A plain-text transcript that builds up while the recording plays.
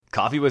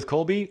Coffee with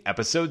Colby,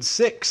 episode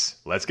 6.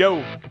 Let's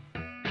go.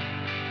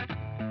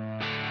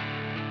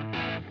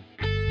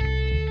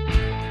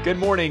 Good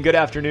morning, good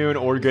afternoon,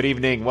 or good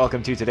evening.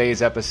 Welcome to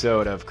today's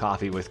episode of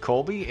Coffee with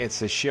Colby.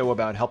 It's a show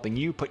about helping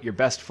you put your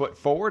best foot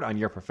forward on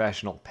your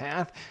professional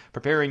path,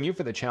 preparing you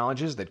for the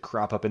challenges that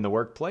crop up in the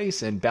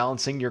workplace, and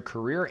balancing your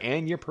career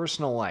and your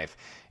personal life.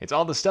 It's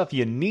all the stuff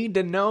you need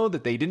to know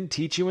that they didn't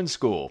teach you in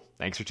school.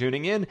 Thanks for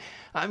tuning in.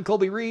 I'm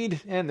Colby Reed,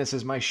 and this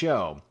is my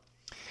show.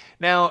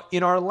 Now,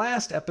 in our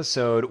last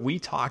episode, we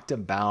talked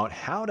about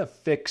how to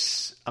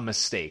fix a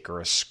mistake or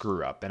a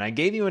screw-up, and I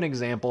gave you an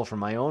example from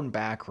my own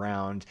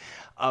background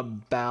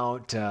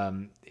about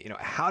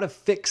how to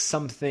fix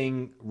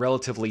something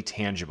relatively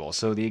tangible.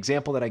 So the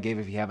example that I gave,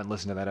 if you haven't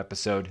listened to that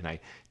episode, and I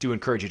do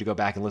encourage you to go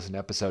back and listen to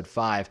episode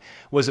 5,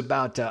 was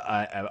about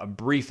a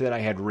brief that I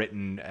had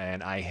written,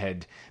 and I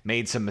had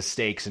made some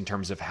mistakes in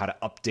terms of how to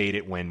update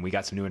it when we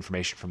got some new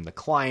information from the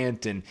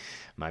client, and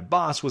my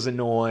boss was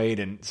annoyed,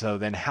 and so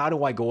then how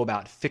do I go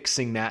about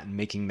fixing that and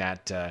making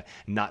that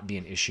not be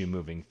an issue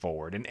moving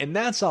forward? And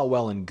that's all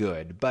well and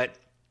good, but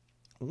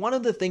one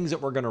of the things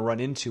that we're going to run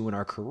into in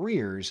our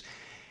careers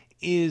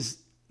is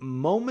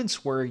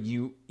moments where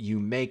you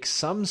make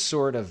some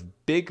sort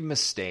of big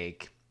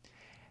mistake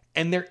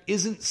and there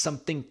isn't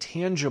something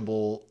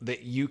tangible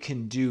that you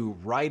can do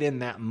right in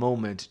that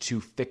moment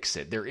to fix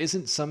it. There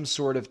isn't some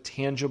sort of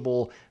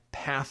tangible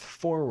path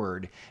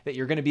forward that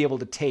you're going to be able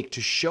to take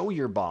to show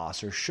your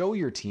boss or show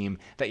your team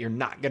that you're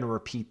not going to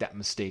repeat that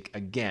mistake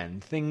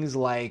again. Things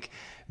like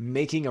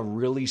making a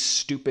really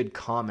stupid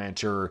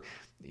comment or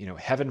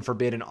heaven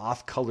forbid, an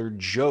off-color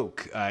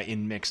joke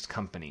in mixed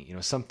company,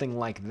 something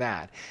like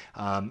that.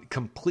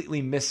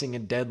 Completely missing a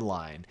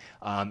deadline.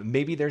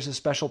 Maybe there's a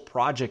special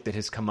project that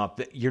has come up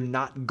that you're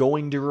not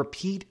going to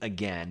repeat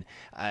again,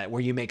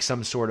 where you make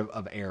some sort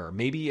of error.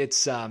 Maybe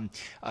it's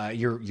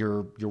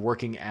you're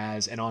working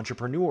as an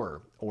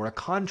entrepreneur or a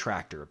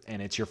contractor,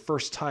 and it's your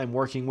first time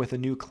working with a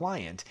new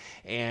client,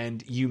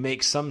 and you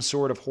make some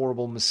sort of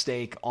horrible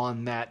mistake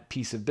on that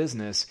piece of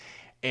business,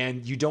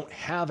 and you don't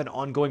have an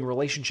ongoing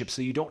relationship,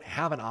 so you don't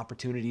have an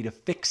opportunity to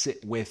fix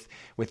it with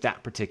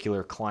that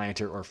particular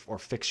client or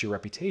fix your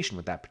reputation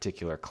with that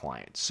particular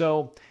client.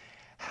 So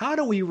how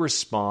do we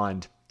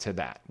respond to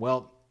that?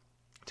 Well,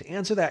 to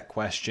answer that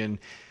question,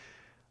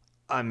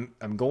 I'm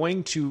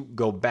going to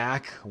go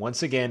back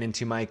once again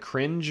into my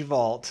cringe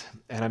vault,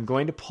 and I'm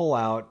going to pull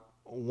out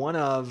one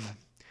of,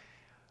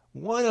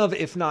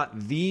 if not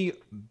the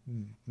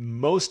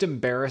most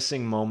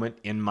embarrassing moment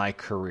in my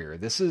career.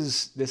 This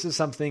is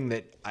something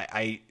that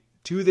I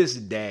to this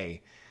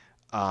day,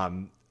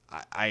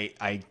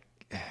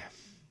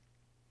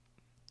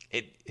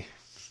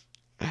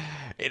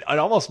 it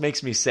almost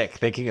makes me sick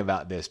thinking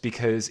about this,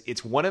 because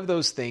it's one of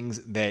those things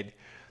that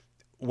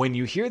when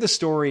you hear the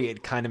story,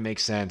 it kind of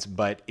makes sense,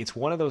 but it's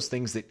one of those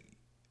things that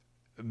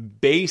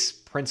base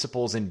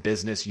principles in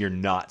business you're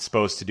not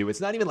supposed to do.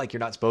 It's not even like you're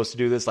not supposed to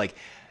do this. Like,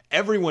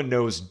 everyone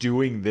knows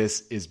doing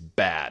this is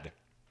bad.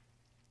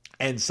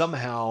 And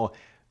somehow,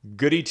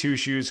 goody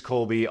two-shoes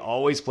Colby,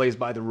 always plays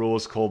by the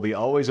rules Colby,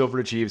 always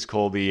overachieves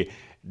Colby,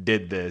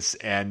 did this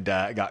and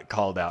got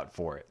called out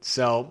for it.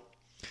 So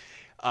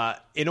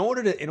in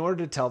order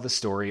to tell the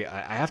story,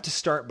 I have to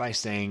start by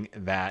saying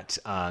that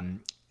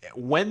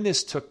when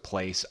this took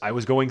place, I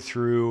was going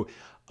through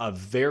a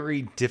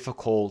very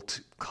difficult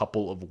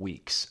couple of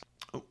weeks.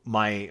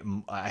 I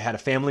had a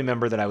family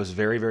member that I was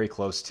very, very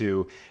close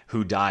to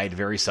who died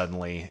very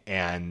suddenly,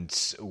 and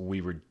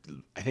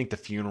I think the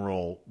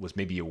funeral was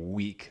maybe a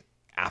week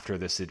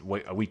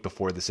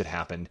before this had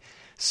happened.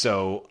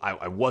 So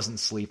I wasn't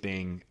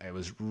sleeping. It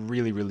was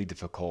really, really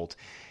difficult.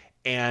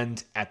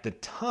 And at the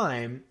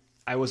time,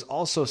 I was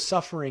also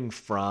suffering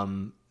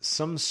from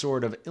some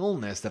sort of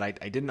illness that I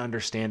didn't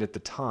understand at the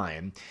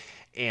time.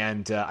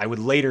 And I would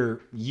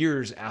later,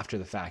 years after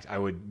the fact, I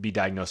would be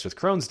diagnosed with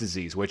Crohn's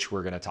disease, which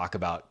we're going to talk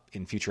about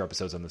in future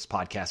episodes on this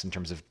podcast in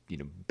terms of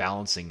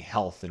balancing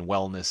health and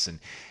wellness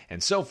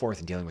and so forth,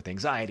 and dealing with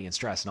anxiety and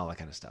stress and all that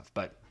kind of stuff.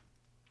 But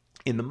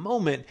in the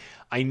moment,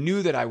 I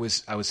knew that I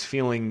was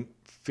feeling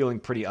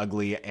pretty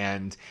ugly,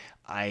 and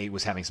I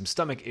was having some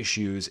stomach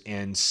issues,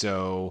 and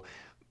so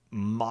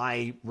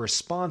my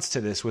response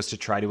to this was to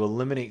try to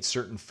eliminate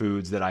certain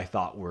foods that I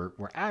thought were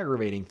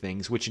aggravating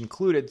things, which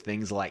included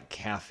things like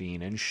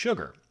caffeine and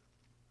sugar.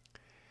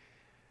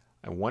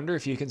 I wonder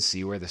if you can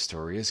see where the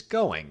story is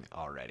going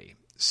already.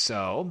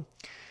 So,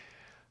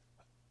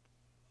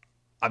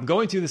 I'm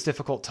going through this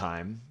difficult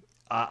time.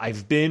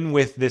 I've been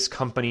with this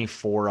company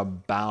for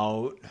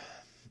I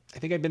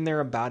think I've been there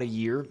about a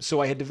year.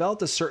 So I had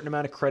developed a certain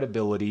amount of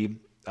credibility.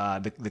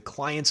 The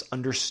clients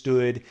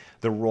understood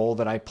the role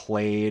that I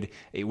played.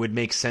 It would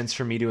make sense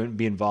for me to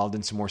be involved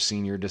in some more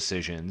senior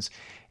decisions.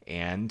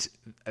 And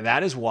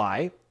that is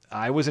why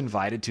I was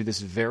invited to this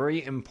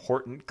very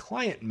important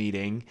client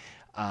meeting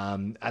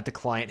at the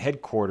client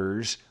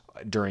headquarters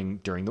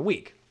during the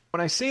week. When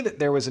I say that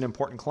there was an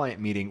important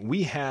client meeting,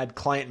 we had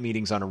client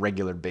meetings on a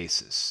regular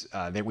basis.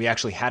 We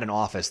actually had an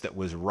office that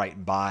was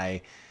right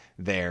by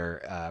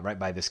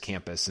this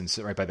campus, and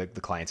so right by the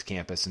client's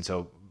campus. And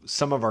so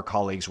some of our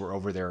colleagues were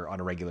over there on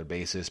a regular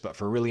basis, but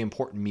for really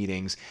important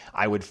meetings,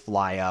 I would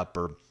fly up,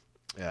 or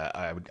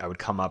I would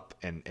come up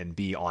and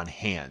be on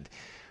hand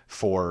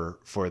for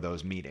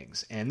those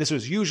meetings. And this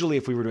was usually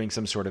if we were doing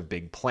some sort of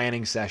big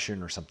planning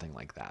session or something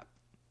like that.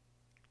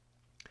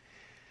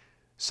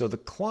 So the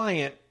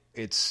client,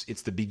 it's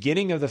the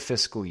beginning of the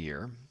fiscal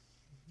year.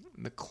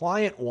 The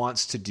client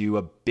wants to do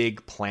a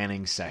big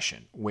planning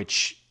session,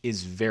 which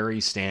is very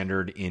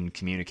standard in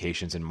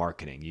communications and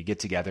marketing. You get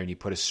together and you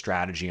put a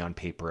strategy on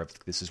paper of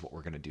this is what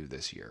we're going to do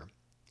this year.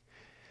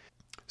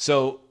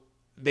 So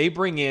they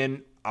bring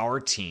in our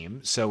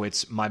team. So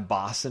it's my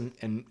boss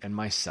and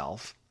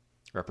myself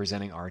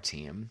representing our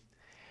team.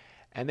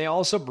 And they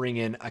also bring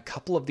in a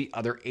couple of the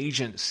other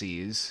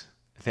agencies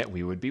that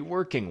we would be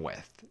working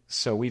with.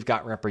 So we've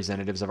got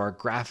representatives of our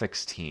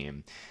graphics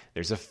team.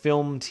 There's a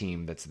film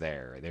team that's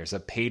there. There's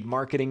a paid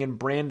marketing and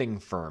branding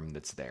firm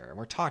that's there. And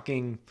we're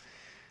talking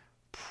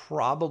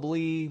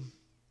probably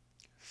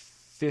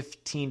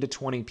 15 to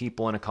 20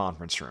 people in a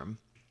conference room.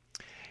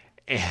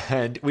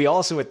 And we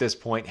also at this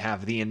point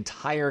have the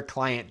entire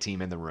client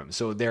team in the room.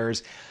 So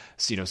there's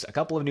a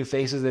couple of new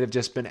faces that have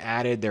just been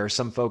added. There are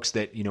some folks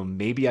that,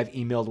 maybe I've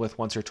emailed with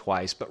once or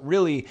twice, but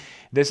really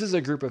this is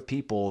a group of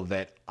people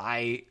that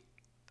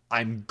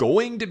I'm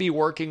going to be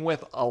working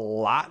with a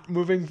lot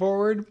moving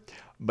forward,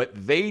 but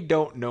they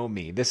don't know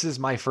me. This is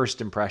my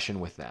first impression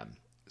with them.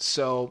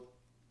 So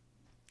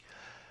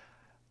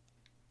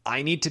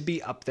I need to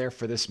be up there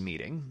for this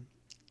meeting,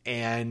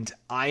 and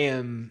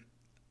I'm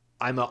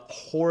a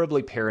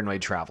horribly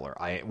paranoid traveler.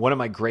 One of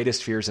my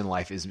greatest fears in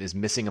life is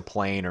missing a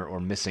plane or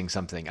missing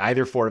something,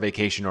 either for a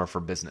vacation or for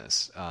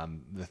business.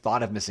 The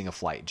thought of missing a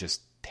flight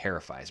just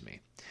terrifies me.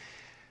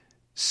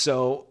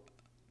 So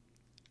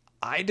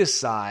I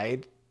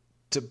decide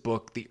to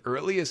book the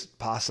earliest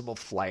possible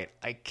flight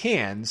I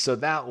can, so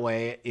that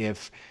way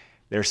if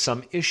there's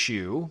some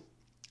issue,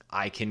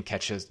 I can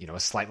catch a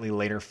slightly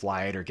later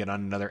flight or get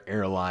on another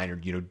airline or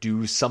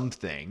do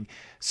something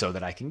so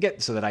that I can get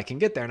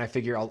there. And I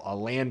figure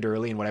I'll land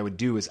early. And what I would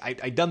do is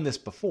I'd done this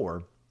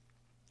before,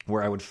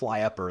 where I would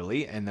fly up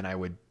early and then I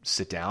would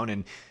sit down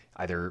and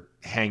either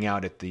hang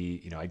out at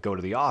I'd go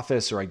to the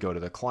office, or I'd go to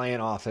the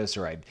client office,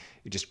 or I'd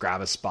just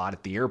grab a spot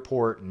at the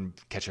airport and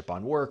catch up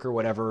on work or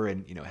whatever,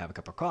 and have a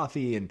cup of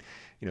coffee and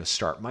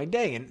start my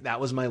day. And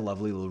that was my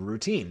lovely little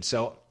routine.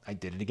 So I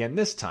did it again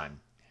this time.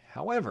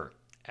 However,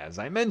 as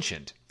I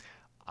mentioned,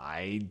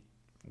 I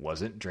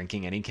wasn't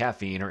drinking any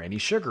caffeine or any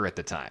sugar at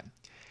the time.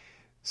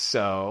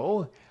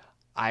 So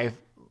I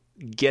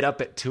get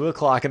up at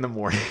 2:00 in the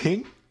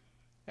morning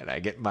and I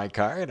get in my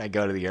car and I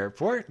go to the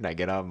airport and I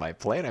get on my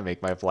plane. I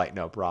make my flight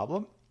no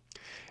problem.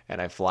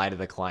 And I fly to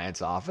the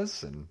client's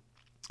office and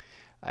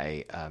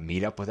I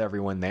meet up with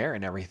everyone there,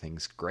 and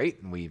everything's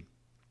great. And we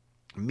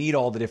meet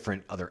all the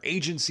different other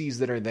agencies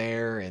that are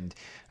there, and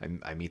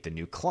I meet the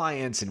new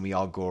clients, and we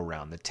all go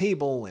around the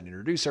table and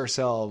introduce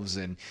ourselves.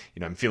 And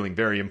I'm feeling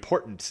very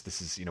important.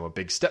 This is a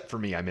big step for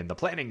me. I'm in the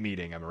planning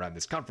meeting. I'm around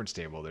this conference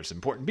table. There's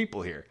important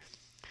people here.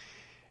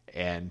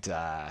 And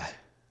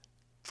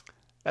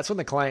that's when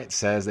the client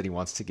says that he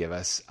wants to give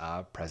us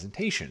a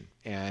presentation.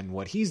 And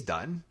what he's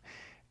done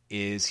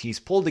is he's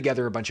pulled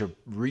together a bunch of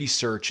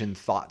research and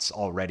thoughts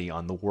already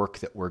on the work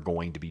that we're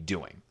going to be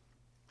doing,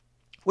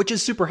 which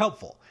is super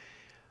helpful.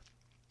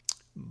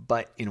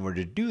 But in order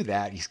to do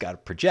that, he's got to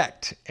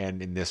project.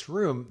 And in this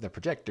room, the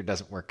projector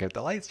doesn't work if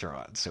the lights are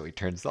on. So he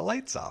turns the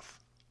lights off.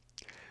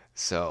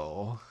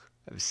 So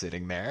I'm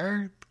sitting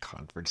there,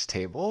 conference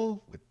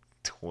table with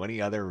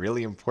 20 other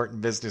really important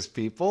business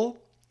people.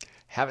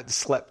 Haven't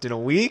slept in a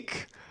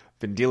week.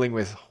 Been dealing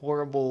with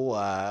horrible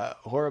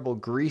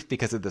grief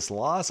because of this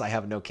loss. I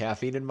have no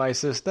caffeine in my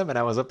system, and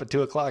I was up at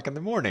 2:00 in the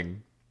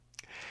morning.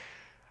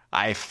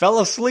 I fell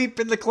asleep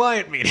in the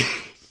client meeting.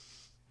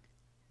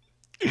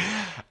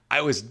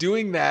 I was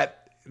doing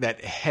that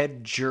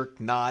head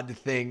jerk nod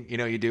thing,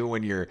 you do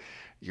when you're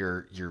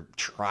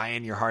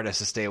trying your hardest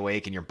to stay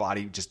awake and your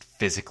body just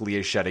physically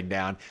is shutting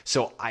down.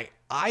 So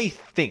I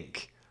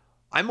think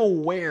I'm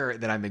aware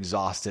that I'm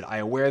exhausted.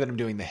 I'm aware that I'm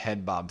doing the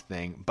head bob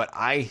thing, but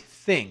I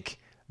think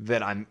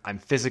that I'm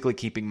physically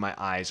keeping my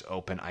eyes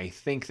open. I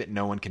think that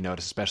no one can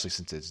notice, especially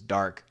since it's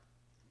dark.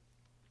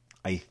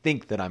 I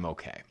think that I'm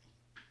okay.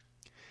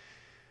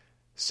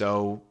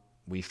 So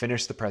we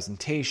finish the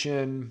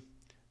presentation.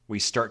 We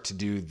start to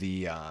do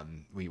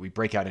we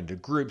break out into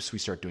groups. We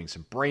start doing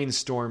some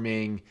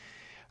brainstorming.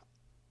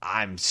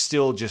 I'm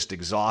still just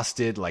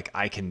exhausted. Like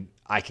I can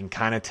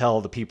kind of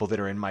tell the people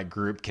that are in my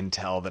group can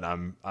tell that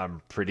I'm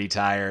pretty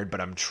tired, but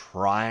I'm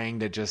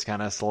trying to just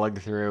kind of slug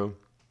through.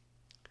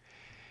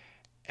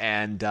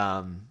 And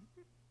the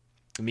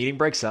meeting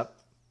breaks up.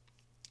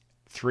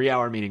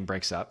 3-hour meeting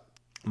breaks up.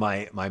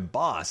 My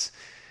boss,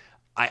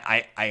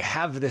 I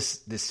have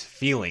this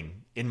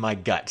feeling in my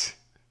gut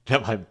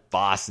that my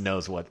boss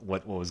knows what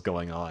was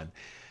going on.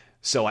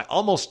 So I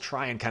almost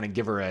try and kind of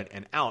give her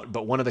an out.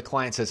 But one of the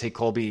clients says, "Hey,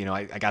 Colby,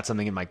 I got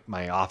something in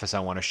my office I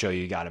want to show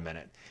you. You got a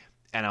minute?"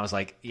 And I was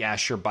like, "Yeah,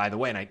 sure. By the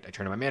way," and I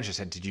turned to my manager and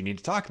said, "Did you need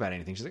to talk about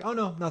anything?" She's like, "Oh,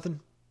 no, nothing."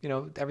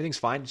 everything's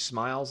fine. She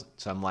smiles.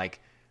 So I'm like,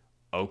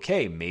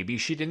 okay, maybe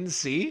she didn't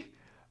see.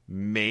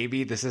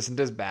 Maybe this isn't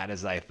as bad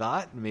as I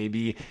thought.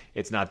 Maybe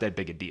it's not that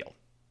big a deal.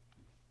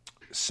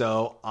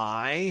 So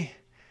I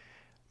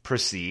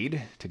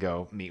proceed to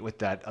go meet with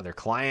that other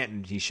client,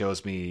 and he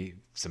shows me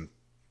some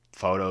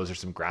photos or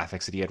some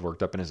graphics that he had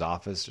worked up in his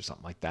office or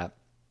something like that.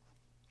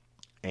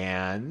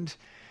 And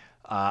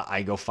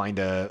I go find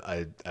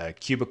a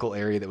cubicle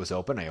area that was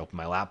open. I open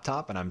my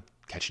laptop and I'm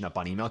catching up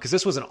on email because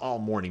this was an all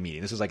morning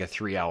meeting. This was like a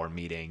 3-hour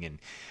meeting, and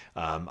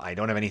I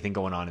don't have anything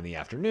going on in the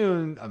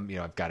afternoon.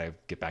 I've got to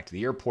get back to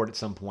the airport at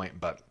some point,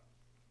 but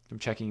I'm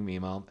checking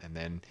email, and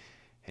then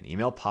an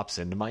email pops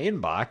into my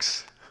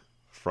inbox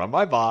from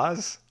my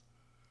boss.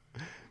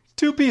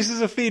 2 pieces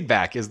of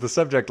feedback is the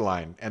subject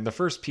line. And the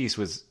first piece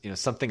was,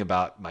 something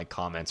about my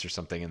comments or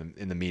something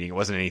in the meeting. It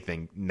wasn't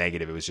anything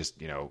negative. It was just,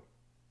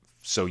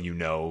 so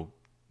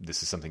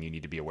this is something you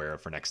need to be aware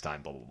of for next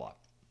time, blah, blah, blah.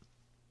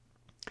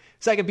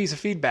 Second piece of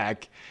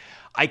feedback,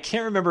 I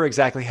can't remember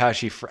exactly how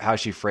she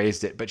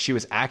phrased it, but she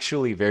was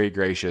actually very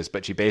gracious.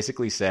 But she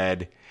basically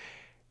said,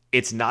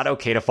 it's not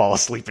okay to fall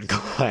asleep in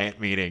client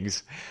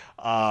meetings.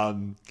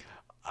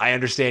 I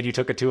understand you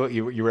took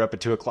you were up at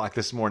 2:00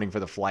 this morning for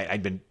the flight.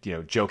 I'd been,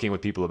 joking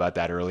with people about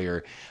that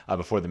earlier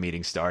before the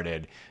meeting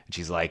started. And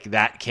she's like,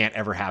 that can't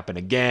ever happen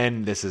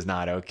again. This is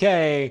not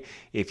okay.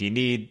 If you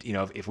need,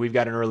 if we've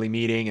got an early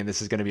meeting and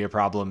this is going to be a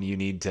problem, you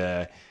need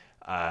to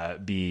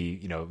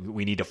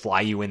we need to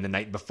fly you in the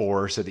night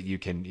before so that you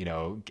can,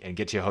 and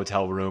get you a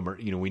hotel room, or,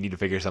 we need to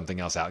figure something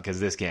else out because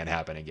this can't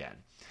happen again.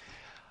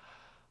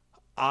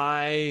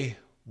 I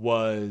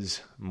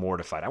was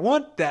mortified. I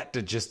want that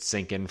to just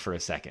sink in for a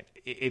second.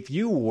 If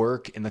you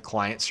work in the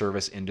client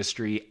service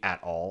industry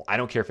at all, I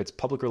don't care if it's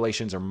public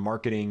relations or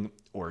marketing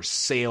or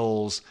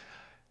sales,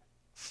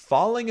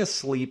 falling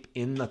asleep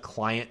in the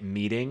client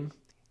meeting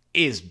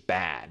is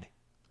bad,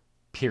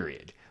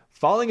 period.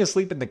 Falling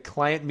asleep in the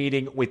client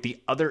meeting with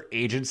the other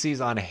agencies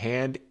on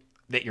hand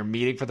that you're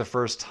meeting for the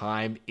first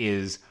time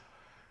is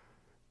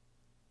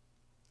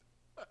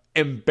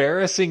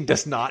embarrassing,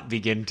 does not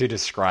begin to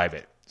describe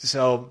it.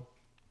 So,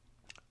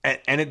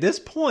 and at this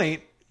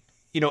point,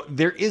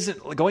 there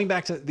isn't, going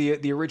back to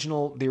the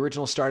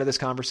original start of this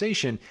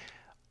conversation,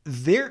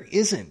 there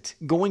isn't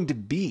going to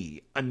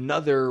be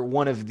another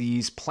one of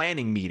these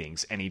planning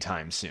meetings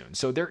anytime soon.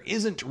 So there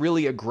isn't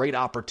really a great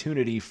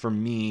opportunity for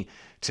me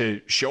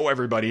to show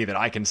everybody that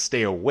I can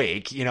stay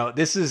awake.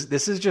 This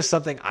is just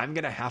something I'm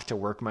going to have to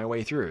work my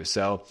way through.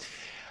 So,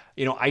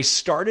 I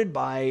started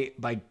by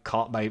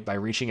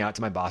reaching out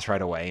to my boss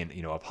right away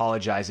and,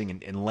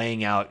 apologizing and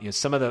laying out,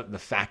 some of the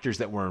factors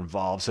that were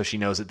involved. So she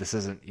knows that this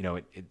isn't,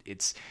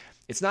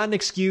 it's not an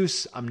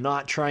excuse. I'm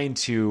not trying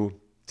to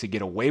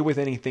get away with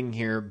anything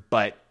here,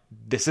 but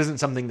this isn't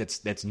something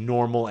that's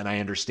normal. And I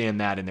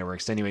understand that. And there were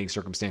extenuating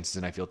circumstances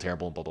and I feel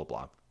terrible and blah, blah,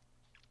 blah.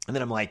 And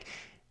then I'm like,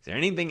 is there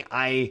anything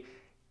I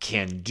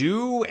can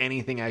do?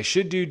 Anything I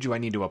should do? Do I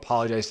need to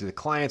apologize to the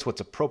clients?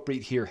 What's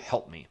appropriate here?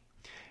 Help me.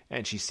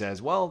 And she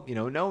says, well,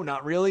 no,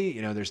 not really.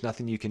 There's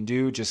nothing you can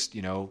do. Just,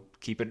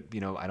 keep it,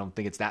 I don't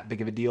think it's that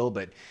big of a deal,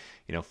 but,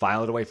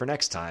 file it away for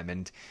next time.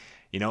 And,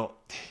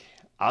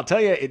 I'll tell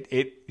you,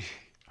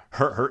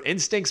 her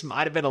instincts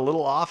might have been a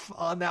little off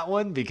on that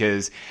one,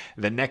 because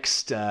the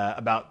next,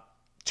 about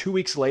 2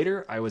 weeks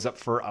later, I was up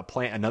for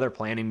another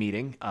planning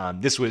meeting.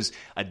 This was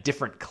a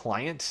different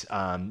client,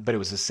 but it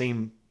was the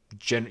same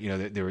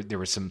there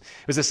was it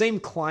was the same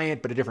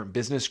client, but a different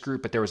business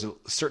group, but there was a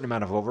certain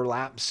amount of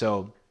overlap.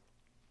 So,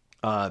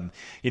 I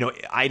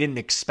didn't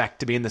expect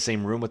to be in the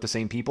same room with the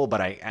same people,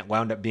 but I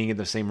wound up being in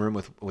the same room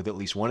with at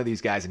least one of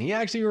these guys. And he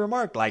actually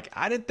remarked, like,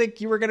 I didn't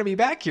think you were going to be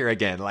back here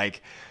again.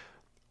 Like,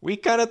 we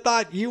kind of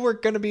thought you were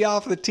going to be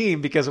off the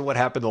team because of what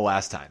happened the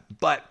last time.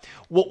 But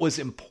what was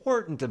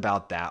important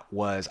about that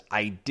was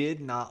I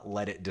did not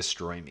let it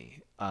destroy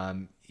me.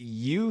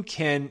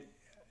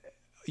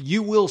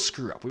 You will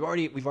screw up.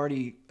 We've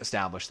already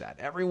established that.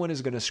 Everyone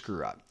is going to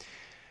screw up.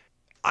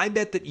 I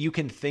bet that you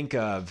can think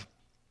of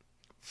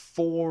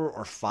 4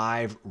 or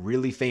 5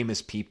 really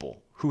famous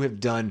people who have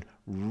done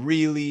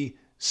really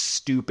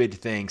stupid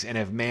things and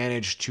have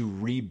managed to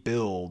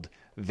rebuild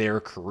their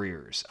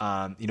careers.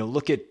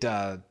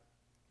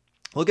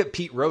 Look at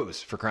Pete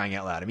Rose, for crying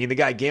out loud. I mean, the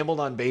guy gambled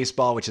on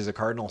baseball, which is a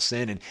cardinal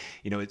sin, and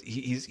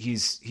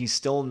he's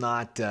still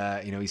not.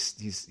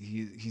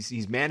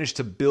 He's managed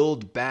to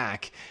build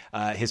back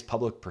his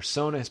public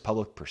persona, his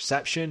public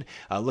perception.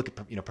 Look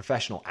at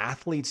professional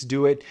athletes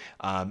do it.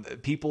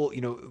 People,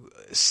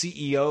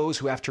 CEOs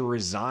who have to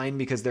resign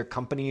because their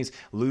companies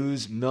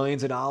lose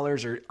millions of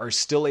dollars are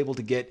still able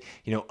to get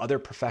other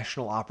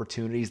professional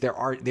opportunities.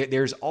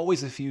 There's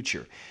always a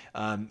future.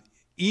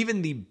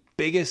 Even the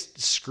biggest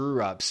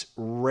screw-ups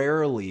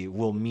rarely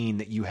will mean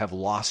that you have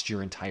lost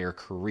your entire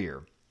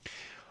career.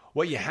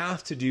 What you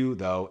have to do,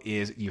 though,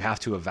 is you have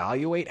to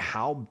evaluate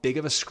how big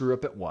of a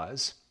screw-up it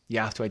was. You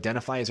have to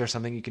identify, is there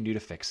something you can do to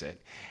fix it?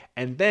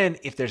 And then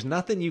if there's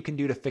nothing you can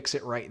do to fix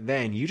it right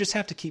then, you just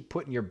have to keep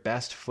putting your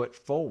best foot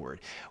forward.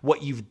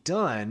 What you've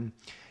done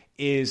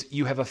is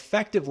you have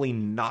effectively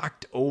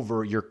knocked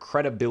over your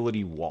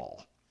credibility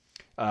wall.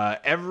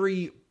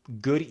 Every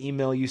good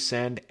email you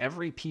send,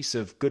 every piece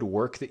of good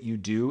work that you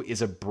do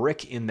is a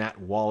brick in that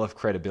wall of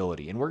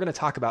credibility. And we're going to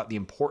talk about the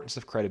importance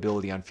of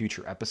credibility on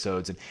future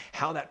episodes and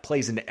how that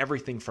plays into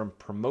everything from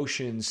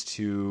promotions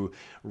to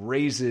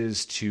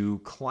raises to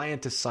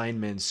client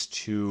assignments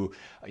to,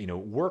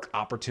 work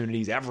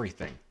opportunities,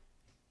 everything.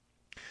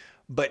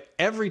 But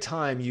every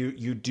time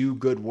you do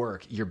good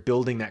work, you're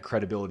building that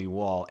credibility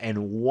wall.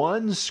 And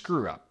one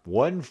screw up,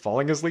 one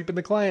falling asleep in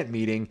the client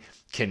meeting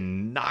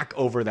can knock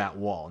over that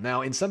wall.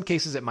 Now, in some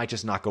cases, it might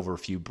just knock over a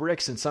few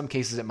bricks. In some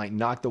cases, it might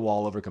knock the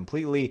wall over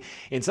completely.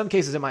 In some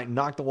cases, it might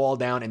knock the wall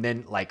down and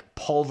then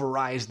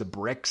pulverize the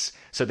bricks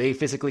so they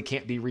physically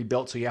can't be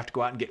rebuilt. So you have to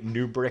go out and get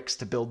new bricks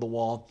to build the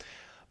wall.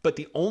 But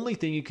the only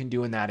thing you can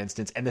do in that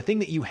instance, and the thing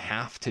that you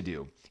have to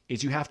do,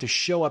 is you have to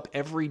show up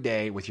every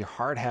day with your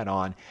hard hat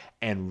on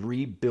and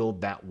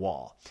rebuild that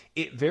wall.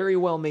 It very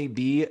well may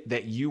be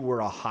that you were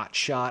a hot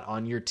shot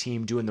on your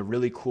team doing the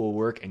really cool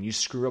work and you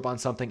screw up on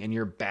something and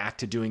you're back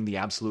to doing the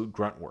absolute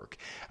grunt work.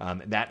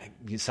 That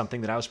is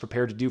something that I was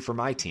prepared to do for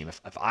my team.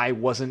 If I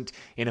wasn't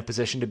in a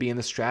position to be in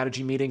the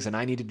strategy meetings and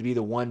I needed to be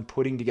the one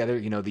putting together,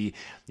 the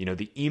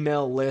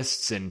email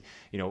lists and,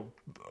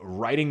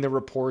 writing the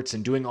reports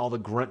and doing all the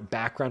grunt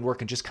background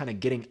work and just kind of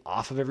getting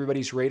off of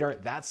everybody's radar,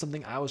 that's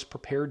something I was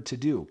prepared to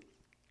do.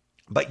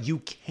 But you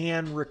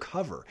can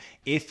recover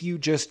if you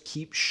just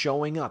keep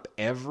showing up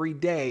every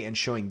day and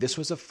showing this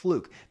was a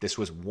fluke. This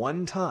was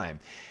one time.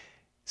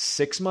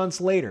 6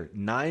 months later,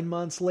 9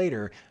 months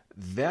later,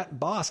 that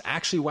boss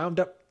actually wound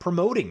up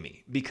promoting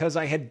me because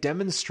I had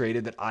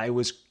demonstrated that I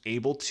was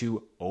able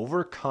to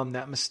overcome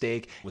that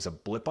mistake. It was a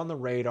blip on the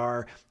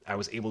radar. I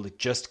was able to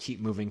just keep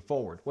moving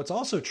forward. What's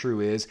also true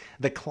is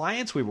the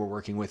clients we were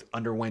working with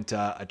underwent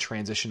a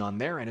transition on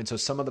their end. And so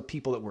some of the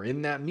people that were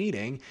in that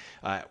meeting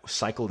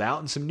cycled out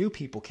and some new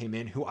people came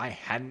in who I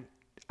hadn't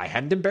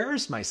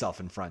embarrassed myself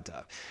in front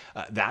of.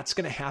 That's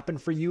going to happen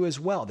for you as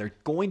well. There are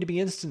going to be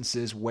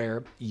instances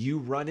where you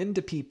run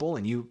into people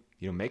and you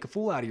make a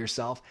fool out of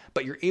yourself,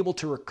 but you're able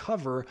to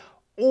recover,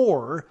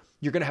 or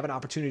you're going to have an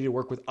opportunity to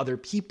work with other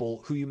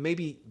people who you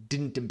maybe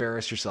didn't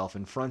embarrass yourself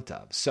in front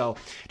of. So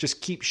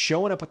just keep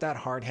showing up with that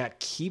hard hat.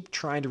 Keep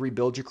trying to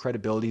rebuild your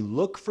credibility.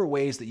 Look for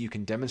ways that you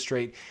can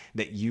demonstrate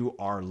that you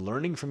are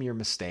learning from your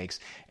mistakes.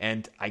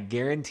 And I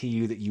guarantee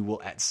you that you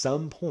will at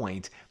some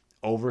point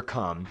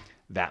overcome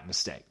that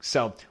mistake.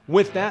 So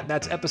with that,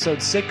 that's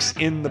episode 6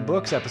 in the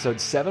books.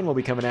 Episode 7 will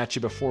be coming at you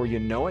before you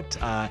know it.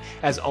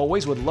 As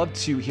always, would love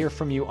to hear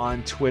from you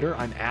on Twitter.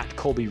 I'm at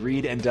Colby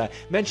Reed, and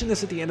mentioned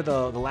this at the end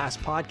of the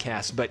last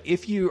podcast, but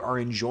if you are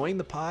enjoying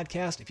the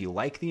podcast, if you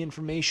like the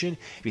information,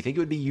 if you think it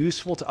would be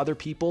useful to other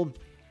people,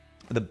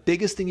 the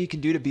biggest thing you can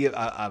do to be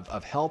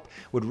of help,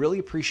 would really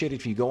appreciate it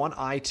if you go on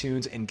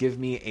iTunes and give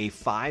me a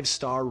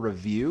 5-star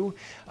review.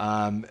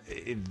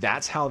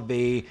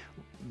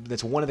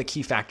 That's one of the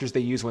key factors they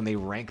use when they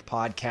rank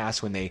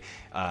podcasts, when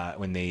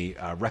they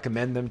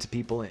recommend them to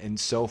people and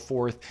so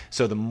forth.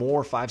 So the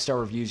more 5-star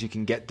reviews you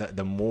can get,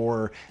 the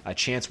more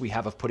chance we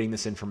have of putting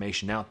this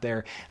information out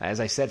there.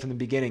 As I said from the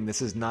beginning,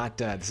 this is not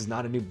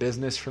a new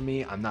business for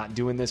me. I'm not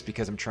doing this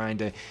because I'm trying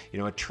to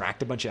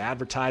attract a bunch of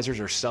advertisers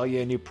or sell you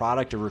a new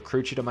product or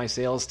recruit you to my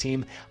sales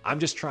team. I'm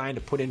just trying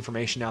to put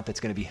information out that's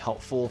going to be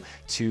helpful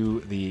to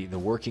the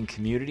working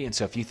community. And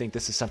so if you think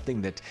this is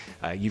something that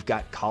you've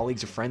got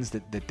colleagues or friends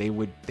that they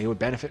would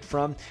benefit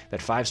from, that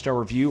 5-star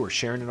review or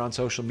sharing it on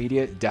social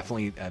media,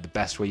 definitely the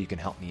best way you can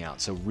help me out.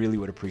 So really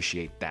would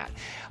appreciate that.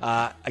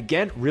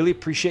 Again, really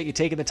appreciate you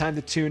taking the time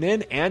to tune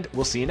in, and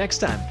we'll see you next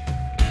time.